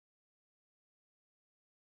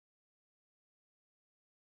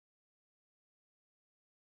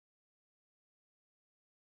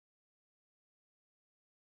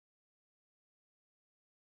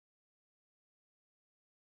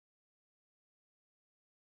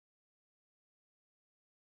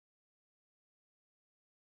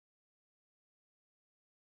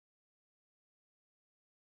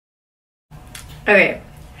Okay,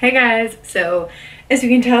 hey guys, so as you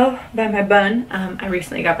can tell by my bun, I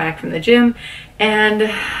recently got back from the gym and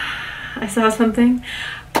I saw something.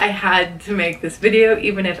 I had to make this video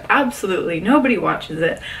even if absolutely nobody watches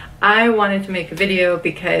it. I wanted to make a video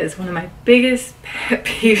because one of my biggest pet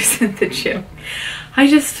peeves in the gym, I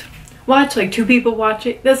just watch like 2 people watch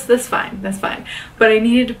it. That's fine, but I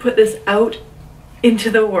needed to put this out into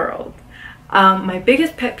the world. My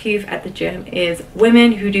biggest pet peeve at the gym is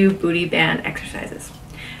women who do booty band exercises.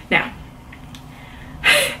 Now,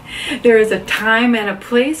 there is a time and a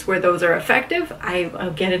place where those are effective.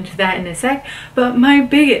 I'll get into that in a sec. But my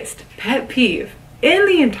biggest pet peeve in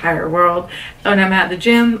the entire world when I'm at the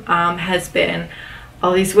gym has been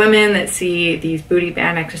all these women that see these booty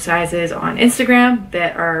band exercises on Instagram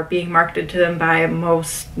that are being marketed to them by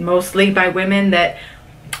mostly by women that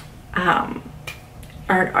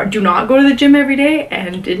do not go to the gym every day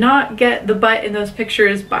and did not get the butt in those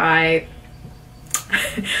pictures by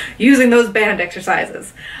using those band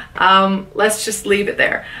exercises. Let's just leave it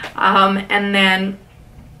there. And then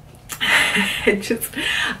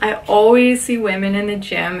I always see women in the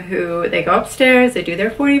gym who they go upstairs, they do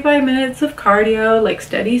their 45 minutes of cardio, like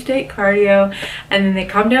steady state cardio, and then they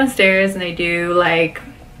come downstairs and they do like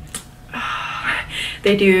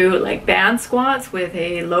band squats with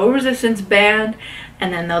a low resistance band,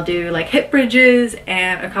 and then they'll do like hip bridges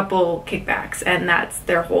and a couple kickbacks, and that's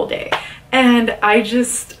their whole day. And I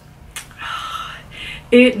just,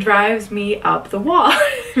 it drives me up the wall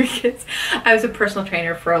because I was a personal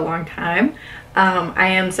trainer for a long time. I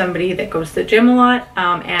am somebody that goes to the gym a lot,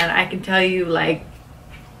 and I can tell you, like,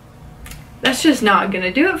 that's just not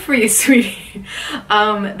gonna do it for you, sweetie.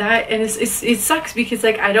 It sucks because,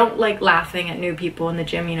 like, I don't like laughing at new people in the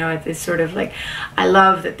gym, you know. It's sort of like, I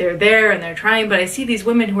love that they're there and they're trying, but I see these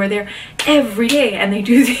women who are there every day and they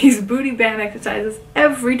do these booty band exercises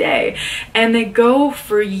every day, and they go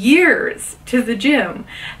for years to the gym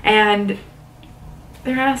and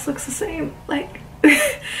their ass looks the same, like.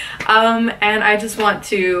 And I just want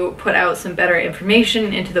to put out some better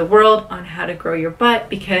information into the world on how to grow your butt,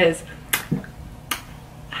 because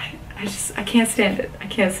I can't stand it. I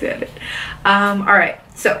can't stand it. All right,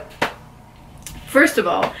 so first of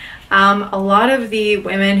all, a lot of the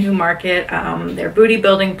women who market their booty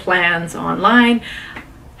building plans online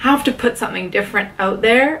have to put something different out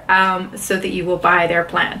there so that you will buy their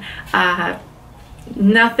plan.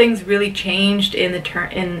 Nothing's really changed in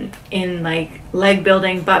the in like leg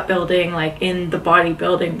building, butt building, like in the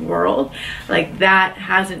bodybuilding world. Like, that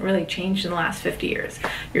hasn't really changed in the last 50 years.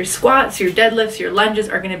 Your squats, your deadlifts, your lunges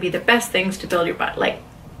are going to be the best things to build your butt. Like,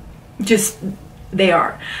 just, they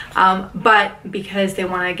are. But because they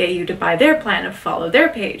want to get you to buy their plan and follow their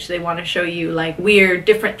page, they want to show you like weird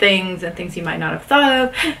different things and things you might not have thought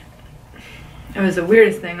of. It was the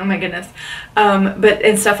weirdest thing, oh my goodness.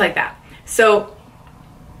 And stuff like that.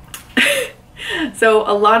 So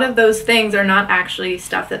a lot of those things are not actually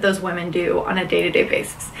stuff that those women do on a day-to-day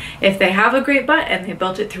basis. If they have a great butt and they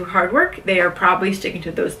built it through hard work, they are probably sticking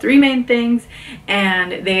to those 3 main things,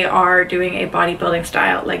 and they are doing a bodybuilding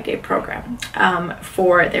style leg day program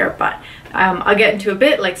for their butt. I'll get into a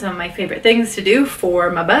bit like some of my favorite things to do for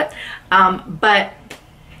my butt, but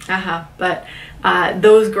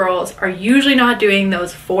those girls are usually not doing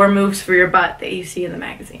those 4 moves for your butt that you see in the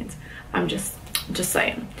magazines. I'm just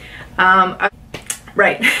saying.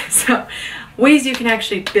 Right, so ways you can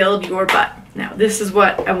actually build your butt. Now, this is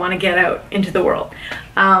what I want to get out into the world.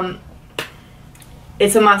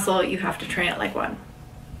 It's a muscle, you have to train it like one.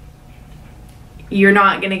 You're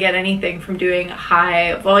not going to get anything from doing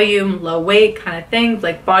high volume, low weight kind of things.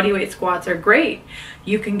 Like, body weight squats are great.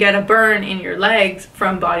 You can get a burn in your legs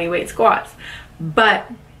from body weight squats, but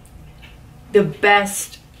the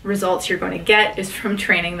best results you're going to get is from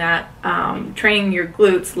training training your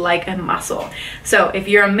glutes like a muscle. So if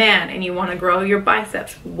you're a man and you want to grow your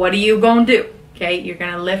biceps, what are you going to do? Okay, you're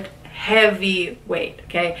going to lift heavy weight.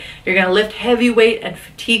 Okay, you're going to lift heavy weight and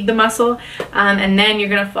fatigue the muscle, and then you're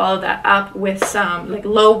going to follow that up with some like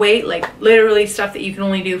low weight, like literally stuff that you can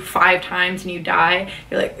only do 5 times and you die.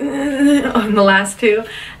 You're like on the last 2,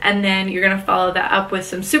 and then you're going to follow that up with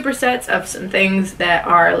some supersets of some things that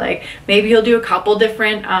are like, maybe you'll do a couple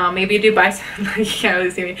different, maybe you do bicep, you can't really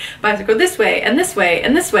see me, bicep go this way and this way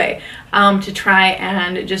and this way, to try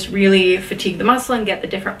and just really fatigue the muscle and get the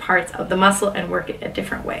different parts of the muscle and work it a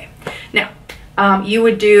different way. Now, you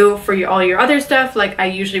would do for all your other stuff, like I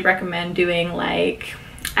usually recommend doing like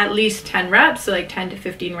at least 10 reps, so like 10 to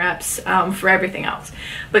 15 reps for everything else.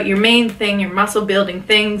 But your main thing, your muscle building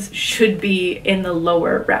things, should be in the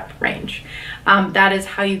lower rep range. That is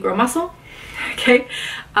how you grow muscle. okay?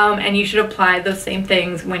 And you should apply those same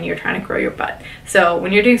things when you're trying to grow your butt. So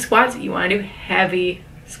when you're doing squats, you want to do heavy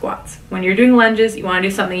squats. When you're doing lunges, you want to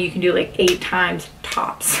do something you can do like 8 times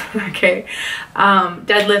tops, okay?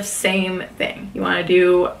 Deadlifts, same thing. You want to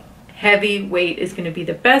do heavy weight is going to be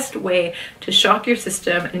the best way to shock your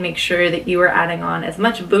system and make sure that you are adding on as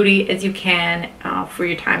much booty as you can for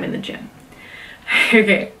your time in the gym.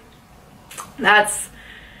 Okay, that's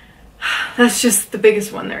just the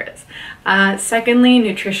biggest one there is. Secondly,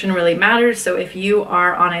 nutrition really matters. So if you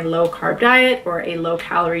are on a low carb diet or a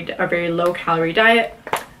very low calorie diet,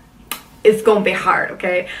 it's gonna be hard,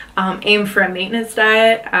 okay? Aim for a maintenance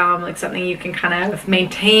diet, like something you can kind of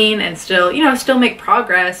maintain and still, you know, still make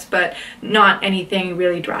progress, but not anything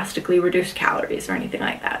really drastically reduced calories or anything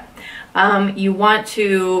like that. You want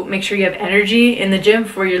to make sure you have energy in the gym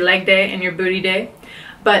for your leg day and your booty day.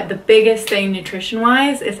 But the biggest thing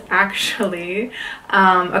nutrition-wise is actually,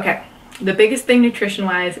 the biggest thing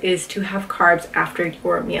nutrition-wise is to have carbs after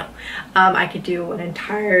your meal. I could do an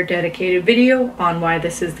entire dedicated video on why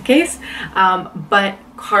this is the case, but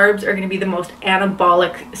carbs are going to be the most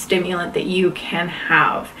anabolic stimulant that you can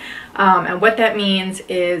have. And what that means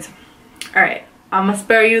is, all right, I'm gonna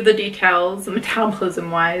spare you the details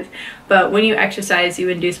metabolism-wise, but when you exercise, you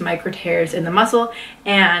induce micro tears in the muscle,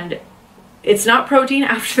 and it's not protein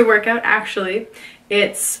after the workout, actually.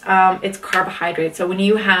 It's carbohydrates. So when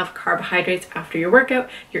you have carbohydrates after your workout,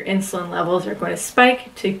 your insulin levels are going to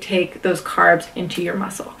spike to take those carbs into your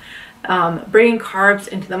muscle. Bringing carbs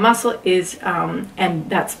into the muscle is, and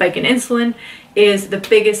that spike in insulin is the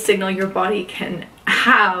biggest signal your body can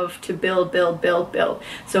have to build.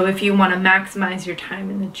 So if you want to maximize your time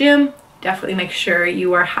in the gym, definitely make sure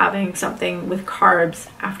you are having something with carbs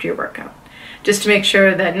after your workout, just to make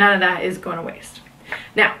sure that none of that is going to waste.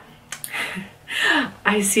 Now,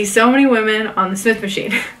 I see so many women on the Smith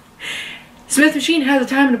machine. Smith machine has a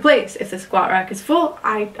time and a place. If the squat rack is full,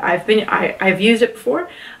 I've used it before.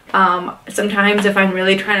 Sometimes if I'm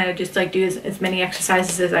really trying to just like do as many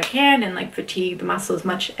exercises as I can and like fatigue the muscle as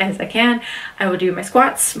much as I can, I will do my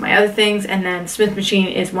squats, my other things, and then Smith machine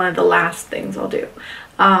is one of the last things I'll do.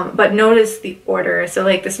 But notice the order. So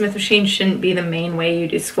like the Smith machine shouldn't be the main way you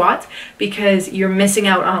do squats, because you're missing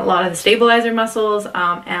out on a lot of the stabilizer muscles,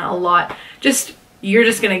 and a lot, you're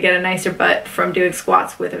just gonna get a nicer butt from doing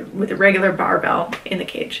squats with a regular barbell in the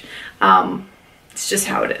cage. It's just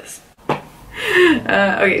how it is.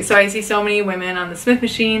 Okay, so I see so many women on the Smith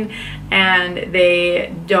machine and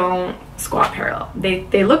they don't squat parallel.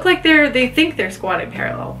 They look like they think they're squatting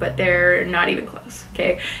parallel, but they're not even close,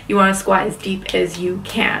 okay? You want to squat as deep as you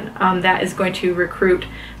can. That is going to recruit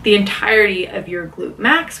the entirety of your glute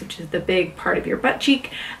max, which is the big part of your butt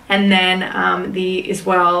cheek, and then as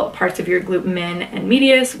well parts of your glute min and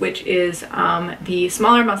medius, which is the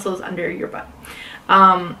smaller muscles under your butt,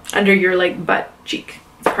 under your like butt cheek.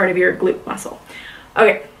 It's part of your glute muscle.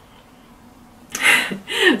 Okay.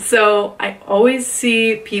 So I always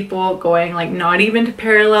see people going like not even to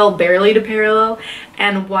parallel, barely to parallel,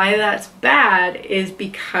 and why that's bad is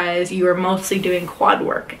because you are mostly doing quad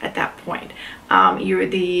work at that point.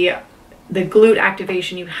 The glute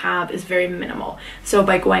activation you have is very minimal. So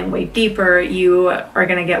by going way deeper, you are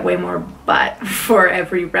going to get way more butt for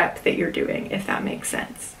every rep that you're doing, if that makes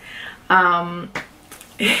sense.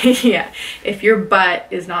 Yeah, if your butt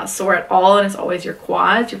is not sore at all and it's always your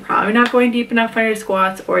quads, you're probably not going deep enough on your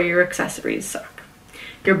squats, or your accessories suck.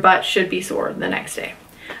 Your butt should be sore the next day.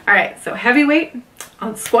 All right, so heavy weight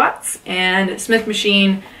on squats and Smith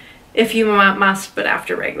machine if you must, but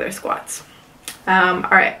after regular squats. All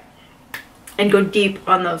right, and go deep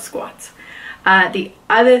on those squats. The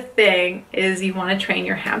other thing is you want to train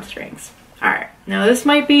your hamstrings. All right, now this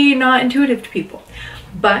might be not intuitive to people,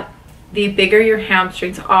 but the bigger your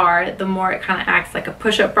hamstrings are, the more it kind of acts like a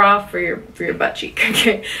push-up bra for your butt cheek.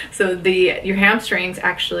 Okay, so your hamstrings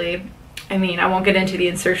actually, I mean, I won't get into the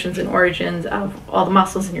insertions and origins of all the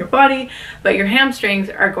muscles in your body, but your hamstrings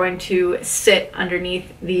are going to sit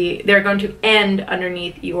underneath they're going to end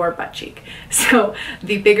underneath your butt cheek. So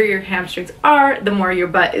the bigger your hamstrings are, the more your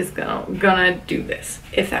butt is gonna do this,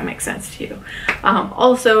 if that makes sense to you.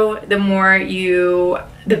 Also, the more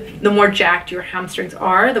jacked your hamstrings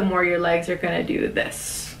are, the more your legs are gonna do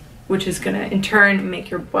this, which is gonna in turn make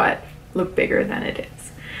your butt look bigger than it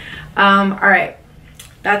is. All right.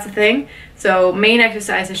 That's the thing. So main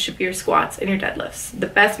exercises should be your squats and your deadlifts. The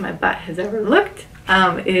best my butt has ever looked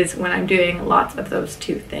is when I'm doing lots of those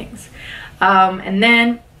two things. And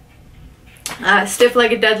then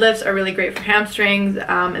stiff-legged deadlifts are really great for hamstrings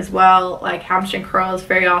as well. Like hamstring curls,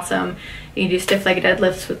 very awesome. You can do stiff-legged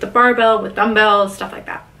deadlifts with the barbell, with dumbbells, stuff like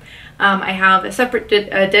that. I have a separate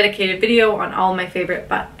dedicated video on all my favorite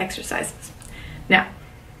butt exercises. Now,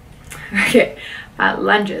 okay,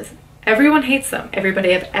 lunges. Everyone hates them.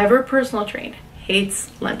 Everybody I've ever personal trained hates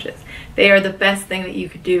lunges. They are the best thing that you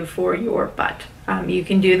could do for your butt. You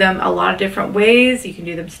can do them a lot of different ways. You can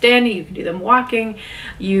do them standing, you can do them walking,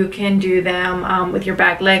 you can do them with your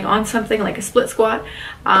back leg on something like a split squat.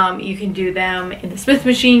 You can do them in the Smith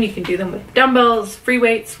machine, you can do them with dumbbells, free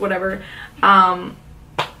weights, whatever.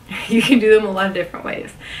 You can do them a lot of different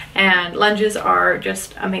ways. And lunges are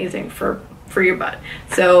just amazing for your butt.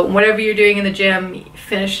 So whatever you're doing in the gym,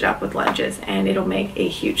 finish it up with lunges and it'll make a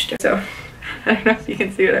huge difference. So I don't know if you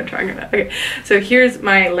can see what I'm talking about. Okay, so here's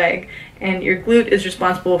my leg, and your glute is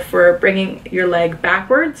responsible for bringing your leg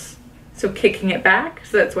backwards, so kicking it back.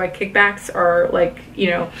 So that's why kickbacks are, like, you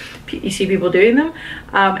know, you see people doing them.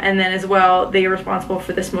 And then as well, they are responsible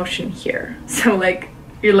for this motion here. So like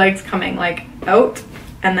your legs coming like out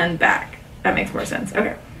and then back. That makes more sense.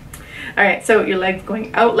 Okay. All right, so your legs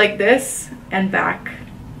going out like this and back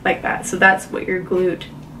like that. So that's what your glute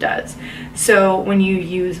does. So when you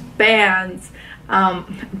use bands,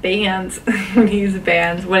 when you use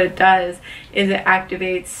bands, what it does is it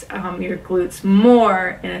activates your glutes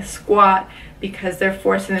more in a squat, because they're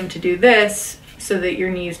forcing them to do this so that your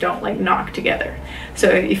knees don't like knock together. So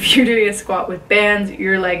if you're doing a squat with bands,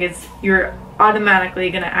 you're automatically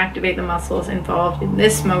going to activate the muscles involved in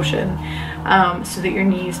this motion, so that your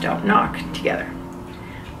knees don't knock together.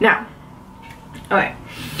 Now, okay,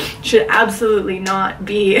 should absolutely not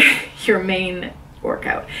be your main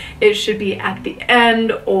workout. It should be at the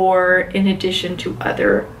end or in addition to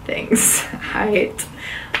other things. Right.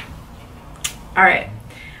 All right.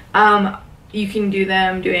 You can do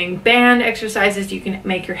them doing band exercises. You can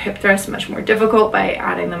make your hip thrusts much more difficult by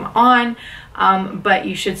adding them on, but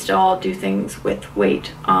you should still do things with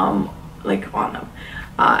weight like on them.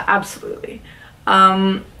 Absolutely.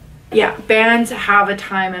 Yeah, bands have a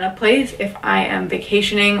time and a place. If I am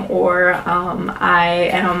vacationing or I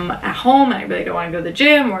am at home and I really don't want to go to the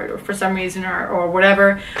gym, or for some reason or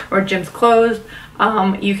whatever, or gym's closed,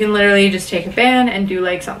 you can literally just take a band and do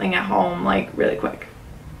like something at home, like really quick.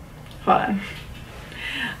 Hold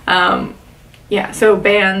on. Yeah, so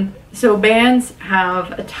bands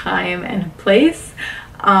have a time and a place,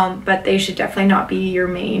 but they should definitely not be your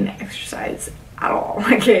main exercise at all.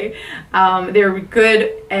 Okay, they're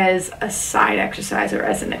good as a side exercise or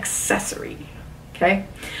as an accessory. Okay,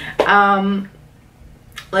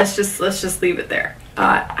 let's just leave it there.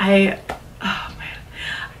 Oh man,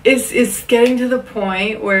 it's getting to the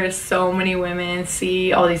point where so many women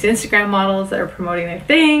see all these Instagram models that are promoting their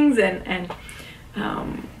things, and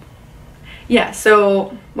yeah,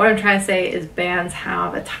 so what I'm trying to say is bands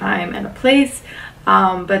have a time and a place,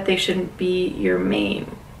 but they shouldn't be your main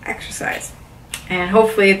exercise. And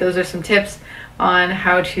hopefully those are some tips on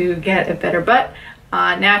how to get a better butt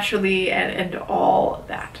naturally and all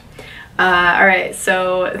that. All right,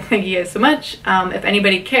 so thank you guys so much. If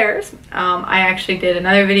anybody cares, I actually did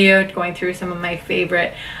another video going through some of my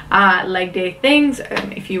favorite leg day things.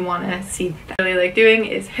 If you want to see what I really like doing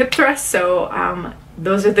is hip thrusts. So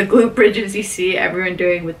those are the glute bridges you see everyone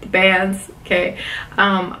doing with the bands, okay?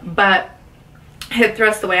 But hip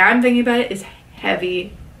thrust, the way I'm thinking about it, is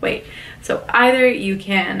heavy weight. So either you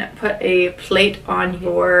can put a plate on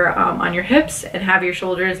your hips and have your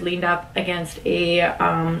shoulders leaned up against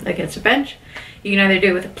a bench. You can either do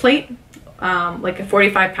it with a plate, like a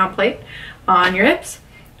 45-pound plate on your hips,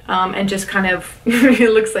 and just kind of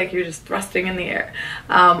it looks like you're just thrusting in the air,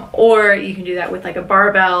 or you can do that with like a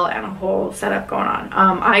barbell and a whole setup going on.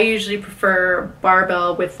 I usually prefer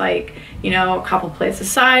barbell with, like, you know, a couple plates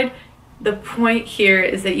aside. The point here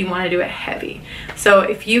is that you want to do it heavy. So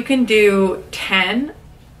if you can do 10,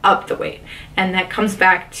 up the weight, and that comes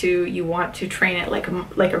back to you want to train it like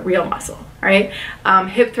a real muscle, right?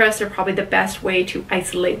 Hip thrusts are probably the best way to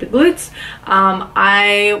isolate the glutes.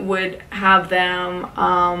 I would have them,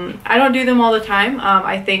 I don't do them all the time.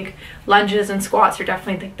 I think lunges and squats are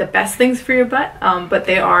definitely the best things for your butt, but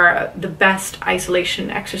they are the best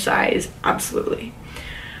isolation exercise, absolutely.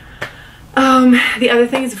 The other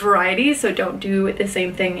thing is variety, so don't do the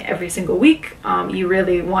same thing every single week. You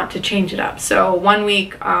really want to change it up. So one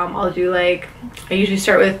week I'll do, like, I usually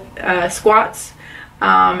start with squats,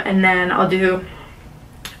 and then I'll do,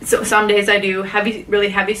 so some days I do really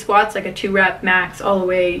heavy squats, like a 2-rep max all the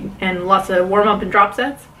way, and lots of warm-up and drop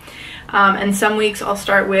sets. And some weeks I'll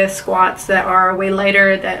start with squats that are way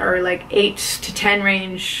lighter, that are like 8 to 10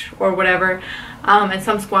 range or whatever. And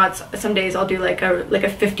some days I'll do like a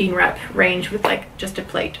 15 rep range with like just a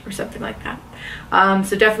plate or something like that.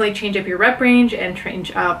 So definitely change up your rep range and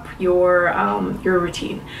change up your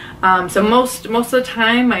routine. So most of the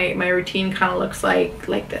time my routine kind of looks like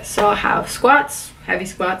this. So I'll have squats, heavy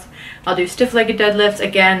squats. I'll do stiff-legged deadlifts,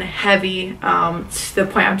 again heavy, to the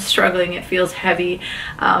point I'm struggling, it feels heavy.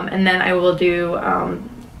 And then I will do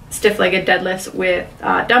stiff-legged deadlifts with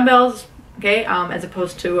dumbbells, okay, as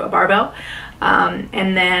opposed to a barbell.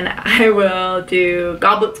 And then I will do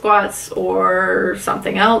goblet squats or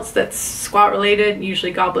something else that's squat related,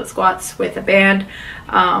 usually goblet squats with a band.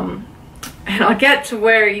 And I'll get to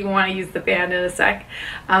where you want to use the band in a sec.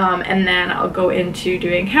 And then I'll go into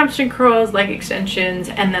doing hamstring curls, leg extensions,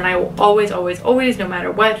 and then I will always, no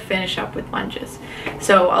matter what, finish up with lunges.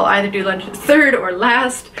 So I'll either do lunges third or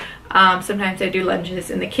last. Sometimes I do lunges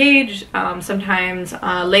in the cage. Sometimes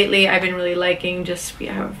lately I've been really liking we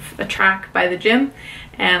have a track by the gym,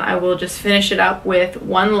 and I will just finish it up with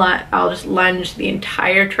one I'll just lunge the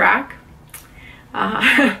entire track,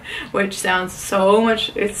 which sounds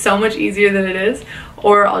it's so much easier than it is.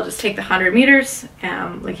 Or I'll just take the 100 meters,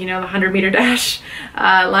 like, you know, the 100-meter dash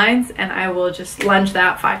lines, and I will just lunge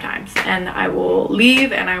that 5 times, and I will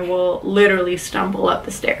leave and I will literally stumble up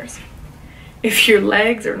the stairs. If your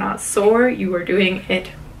legs are not sore, you are doing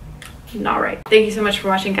it not right. Thank you so much for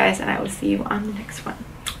watching, guys, and I will see you on the next one.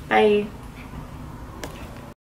 Bye.